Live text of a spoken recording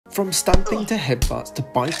From stamping to headbutts to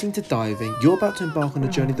biting to diving, you're about to embark on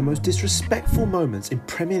a journey of the most disrespectful moments in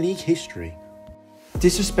Premier League history.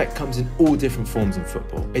 Disrespect comes in all different forms in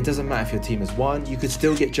football. It doesn't matter if your team has won, you could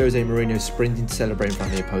still get Jose Mourinho sprinting to celebrate in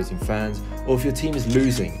front of the opposing fans, or if your team is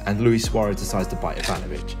losing and Luis Suarez decides to bite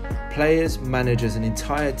Ivanovic. Players, managers and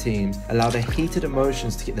entire teams allow their heated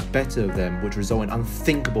emotions to get the better of them, which result in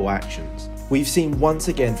unthinkable actions. We've seen once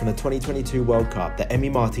again from the 2022 World Cup that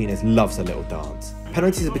Emi Martinez loves a little dance.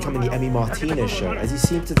 Penalties are becoming the Emi Martinez Show as he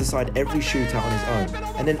seems to decide every shootout on his own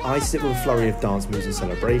and then ices it with a flurry of dance moves and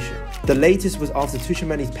celebration. The latest was after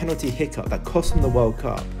Tuchemani's penalty hiccup that cost him the World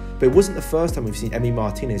Cup, but it wasn't the first time we've seen Emi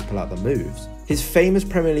Martinez pull out the moves. His famous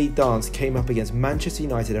Premier League dance came up against Manchester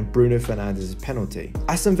United and Bruno Fernandes' penalty.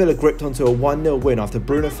 Aston Villa gripped onto a 1-0 win after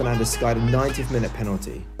Bruno Fernandes skied a 90th minute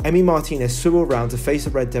penalty. Emi Martinez swiveled round to face the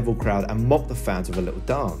Red Devil crowd and mocked the fans with a little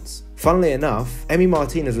dance. Funnily enough, Emi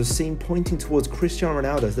Martinez was seen pointing towards Cristiano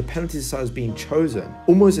Ronaldo as the penalty side was being chosen,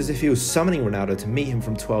 almost as if he was summoning Ronaldo to meet him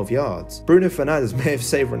from 12 yards. Bruno Fernandes may have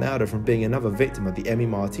saved Ronaldo from being another victim of the Emi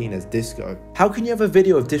Martinez disco. How can you have a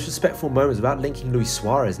video of disrespectful moments without linking Luis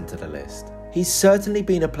Suarez into the list? He's certainly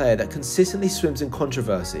been a player that consistently swims in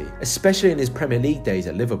controversy, especially in his Premier League days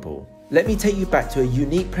at Liverpool. Let me take you back to a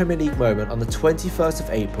unique Premier League moment on the 21st of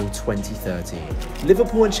April 2013.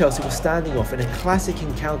 Liverpool and Chelsea were standing off in a classic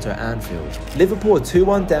encounter at Anfield. Liverpool are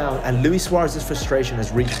 2-1 down and Luis Suarez's frustration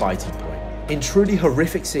has reached biting point. In truly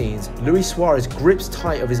horrific scenes, Luis Suarez grips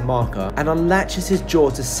tight of his marker and unlatches his jaw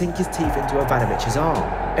to sink his teeth into Ivanovic's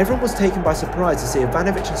arm. Everyone was taken by surprise to see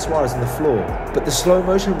Ivanovic and Suarez on the floor, but the slow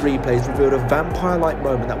motion replays revealed a vampire-like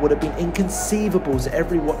moment that would have been inconceivable to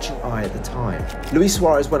every watching eye at the time. Luis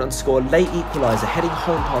Suarez went on to score a late equaliser heading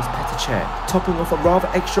home past Petr Cech, topping off a rather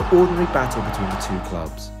extraordinary battle between the two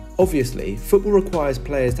clubs. Obviously, football requires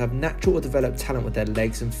players to have natural or developed talent with their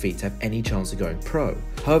legs and feet to have any chance of going pro.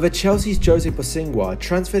 However, Chelsea's Jose Bosingwa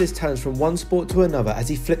transferred his talents from one sport to another as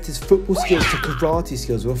he flipped his football skills to karate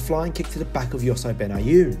skills with a flying kick to the back of Yosai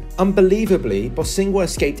Benayoun. Unbelievably, Bosingwa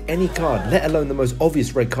escaped any card, let alone the most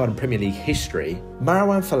obvious red card in Premier League history.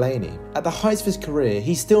 Marouane Fellaini. At the height of his career,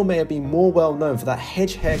 he still may have been more well known for that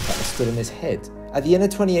hedge haircut that stood on his head. At the end of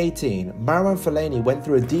 2018, Marouane Fellaini went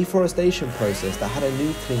through a deforestation process that had a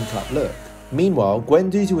new clean-cut look. Meanwhile,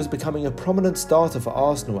 Guendouzi was becoming a prominent starter for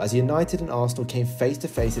Arsenal as United and Arsenal came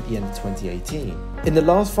face-to-face at the end of 2018. In the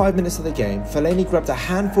last 5 minutes of the game, Fellaini grabbed a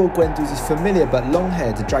handful of Guendouzi's familiar but long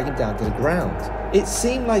hair to drag him down to the ground. It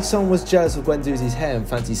seemed like someone was jealous of Guendouzi's hair and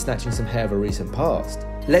fancied snatching some hair of a recent past.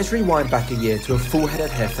 Let's rewind back a year to a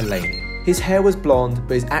full-headed hair Fellaini. His hair was blonde,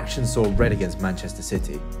 but his actions saw red against Manchester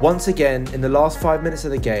City. Once again, in the last 5 minutes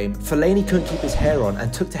of the game, Fellaini couldn't keep his hair on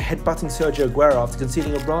and took to headbutting Sergio Aguero after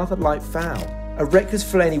conceding a rather light foul. A reckless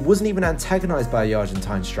Fellaini wasn't even antagonised by the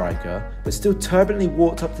Argentine striker, but still turbulently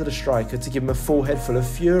walked up to the striker to give him a full head full of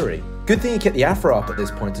fury. Good thing he kept the afro up at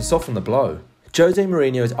this point to soften the blow. Jose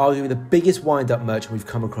Mourinho is arguably the biggest wind-up merchant we've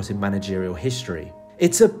come across in managerial history.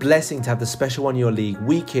 It's a blessing to have the special one in your league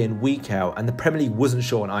week in, week out, and the Premier League wasn't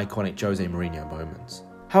short on iconic Jose Mourinho moments.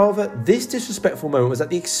 However, this disrespectful moment was at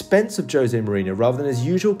the expense of Jose Mourinho rather than his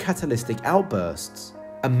usual catalytic outbursts.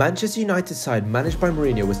 A Manchester United side managed by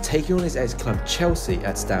Mourinho was taking on his ex-club Chelsea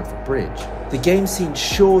at Stamford Bridge. The game seemed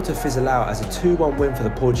sure to fizzle out as a 2-1 win for the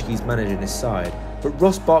Portuguese manager and his side, but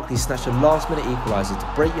Ross Barkley snatched a last-minute equaliser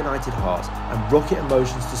to break United hearts and rocket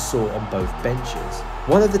emotions to soar on both benches.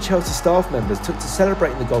 One of the Chelsea staff members took to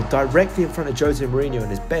celebrating the goal directly in front of Jose Mourinho on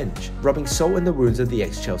his bench, rubbing salt in the wounds of the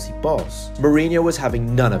ex-Chelsea boss. Mourinho was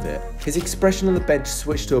having none of it. His expression on the bench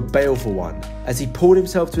switched to a baleful one, as he pulled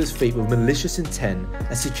himself to his feet with malicious intent,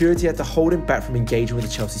 as security had to hold him back from engaging with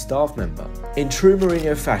the Chelsea staff member. In true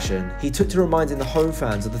Mourinho fashion, he took to reminding the home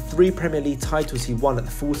fans of the 3 Premier League titles he won at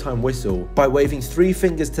the full-time whistle by waving 3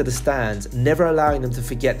 fingers to the stands, never allowing them to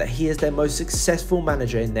forget that he is their most successful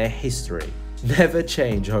manager in their history. Never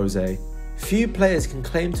change, Jose. Few players can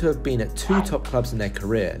claim to have been at 2 top clubs in their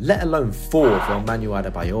career, let alone 4 for Emmanuel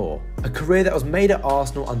Adebayor. A career that was made at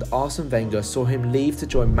Arsenal under Arsene Wenger saw him leave to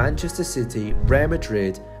join Manchester City, Real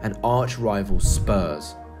Madrid and arch-rival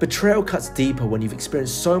Spurs. Betrayal cuts deeper when you've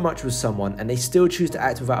experienced so much with someone and they still choose to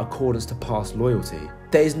act without accordance to past loyalty.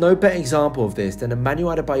 There is no better example of this than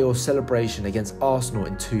Emmanuel Adebayor Celebration against Arsenal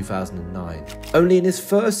in 2009. Only in his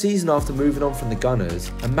first season after moving on from the Gunners,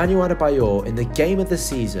 Emmanuel Adebayor in the game of the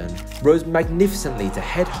season rose magnificently to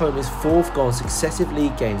head home his 4th goal in successive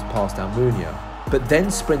league games past Almunia. but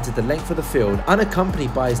then sprinted the length of the field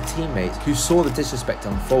unaccompanied by his teammates who saw the disrespect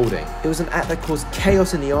unfolding. It was an act that caused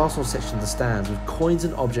chaos in the Arsenal section of the stands, with coins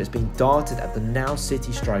and objects being darted at the now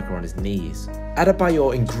City striker on his knees.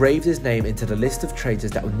 Adebayor engraved his name into the list of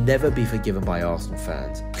traitors that will never be forgiven by Arsenal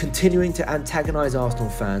fans, continuing to antagonise Arsenal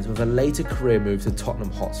fans with a later career move to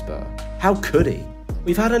Tottenham Hotspur. How could he?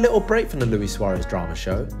 We've had a little break from the Luis Suarez drama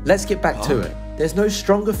show. Let's get back to it. There's no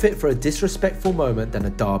stronger fit for a disrespectful moment than a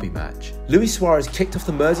derby match. Luis Suarez kicked off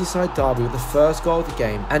the Merseyside derby with the first goal of the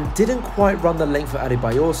game and didn't quite run the length of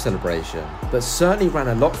Adebayor Celebration, but certainly ran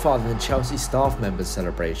a lot farther than Chelsea staff members'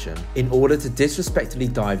 celebration in order to disrespectfully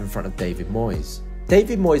dive in front of David Moyes.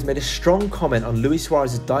 David Moyes made a strong comment on Luis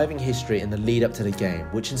Suarez's diving history in the lead up to the game,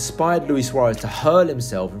 which inspired Luis Suarez to hurl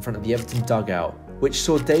himself in front of the Everton dugout, which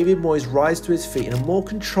saw David Moyes rise to his feet in a more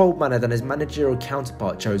controlled manner than his managerial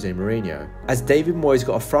counterpart Jose Mourinho, as David Moyes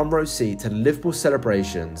got a front row seat to the Liverpool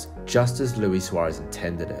celebrations just as Luis Suarez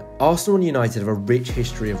intended it. Arsenal and United have a rich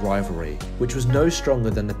history of rivalry, which was no stronger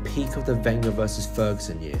than the peak of the Wenger vs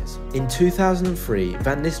Ferguson years. In 2003,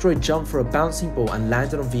 Van Nistelrooy jumped for a bouncing ball and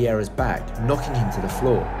landed on Vieira's back, knocking him to the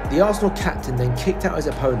floor. The Arsenal captain then kicked out his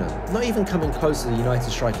opponent, not even coming close to the United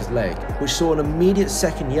striker's leg, which saw an immediate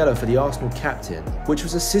second yellow for the Arsenal captain, which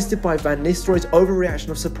was assisted by Van Nistelrooy's overreaction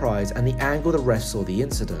of surprise and the angle the ref saw the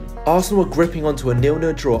incident. Arsenal were gripping onto a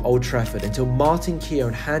 0-0 draw at Old Trafford until Martin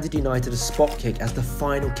Keown handed United a spot kick as the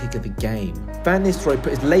final kick of the game. Van Nistelrooy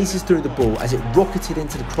put his laces through the ball as it rocketed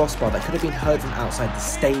into the crossbar that could have been heard from outside the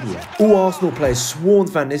stadium. All Arsenal players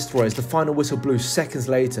swarmed Van Nistelrooy as the final whistle blew seconds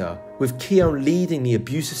later, with Keown leading the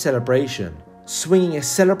abusive celebration, swinging a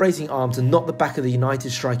celebrating arm to knock the back of the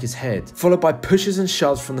United striker's head, followed by pushes and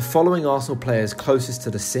shoves from the following Arsenal players closest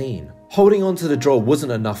to the scene. Holding on to the draw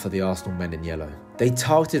wasn't enough for the Arsenal men in yellow. They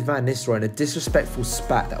targeted Van Nistelrooy in a disrespectful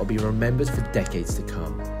spat that will be remembered for decades to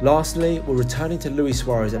come. Lastly, we're returning to Luis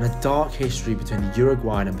Suarez and a dark history between the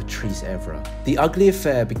Uruguayan and Patrice Evra. The ugly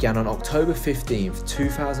affair began on October 15th,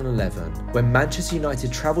 2011, when Manchester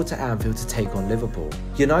United travelled to Anfield to take on Liverpool.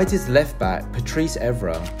 United's left-back, Patrice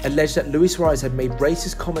Evra, alleged that Luis Suarez had made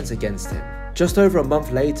racist comments against him. Just over a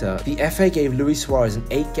month later, the FA gave Luis Suarez an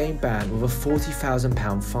 8-game ban with a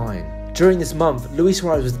 £40,000 fine. During this month, Luis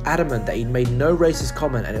Suarez was adamant that he'd made no racist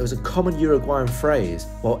comment and it was a common Uruguayan phrase,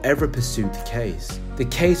 while Evra pursued the case. The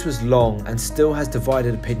case was long and still has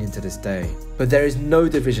divided opinion to this day, but there is no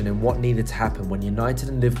division in what needed to happen when United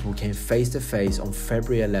and Liverpool came face to face on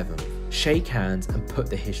February 11th. Shake hands and put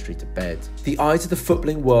the history to bed. The eyes of the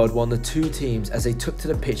footballing world were on the two teams as they took to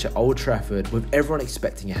the pitch at Old Trafford, with everyone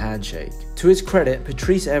expecting a handshake. To his credit,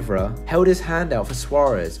 Patrice Evra held his hand out for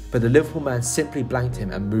Suarez, but the Liverpool man simply blanked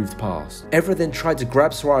him and moved past. Evra then tried to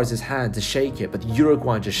grab Suarez's hand to shake it, but the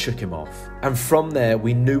Uruguayan just shook him off. And from there,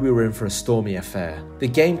 we knew we were in for a stormy affair. The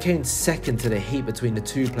game came second to the heat between the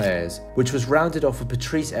two players, which was rounded off with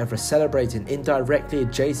Patrice Evra celebrating indirectly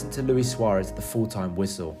adjacent to Luis Suarez at the full-time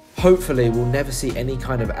whistle. Hopefully, we'll never see any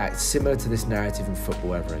kind of act similar to this narrative in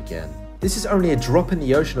football ever again. This is only a drop in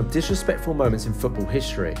the ocean of disrespectful moments in football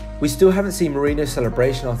history. We still haven't seen Mourinho's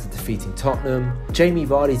celebration after defeating Tottenham, Jamie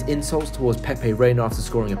Vardy's insults towards Pepe Reina after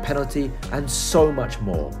scoring a penalty, and so much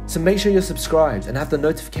more. So make sure you're subscribed and have the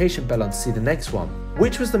notification bell on to see the next one.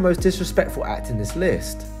 Which was the most disrespectful act in this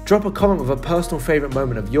list? Drop a comment with a personal favourite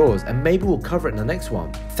moment of yours and maybe we'll cover it in the next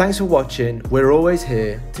one. Thanks for watching, we're always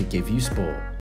here to give you sport.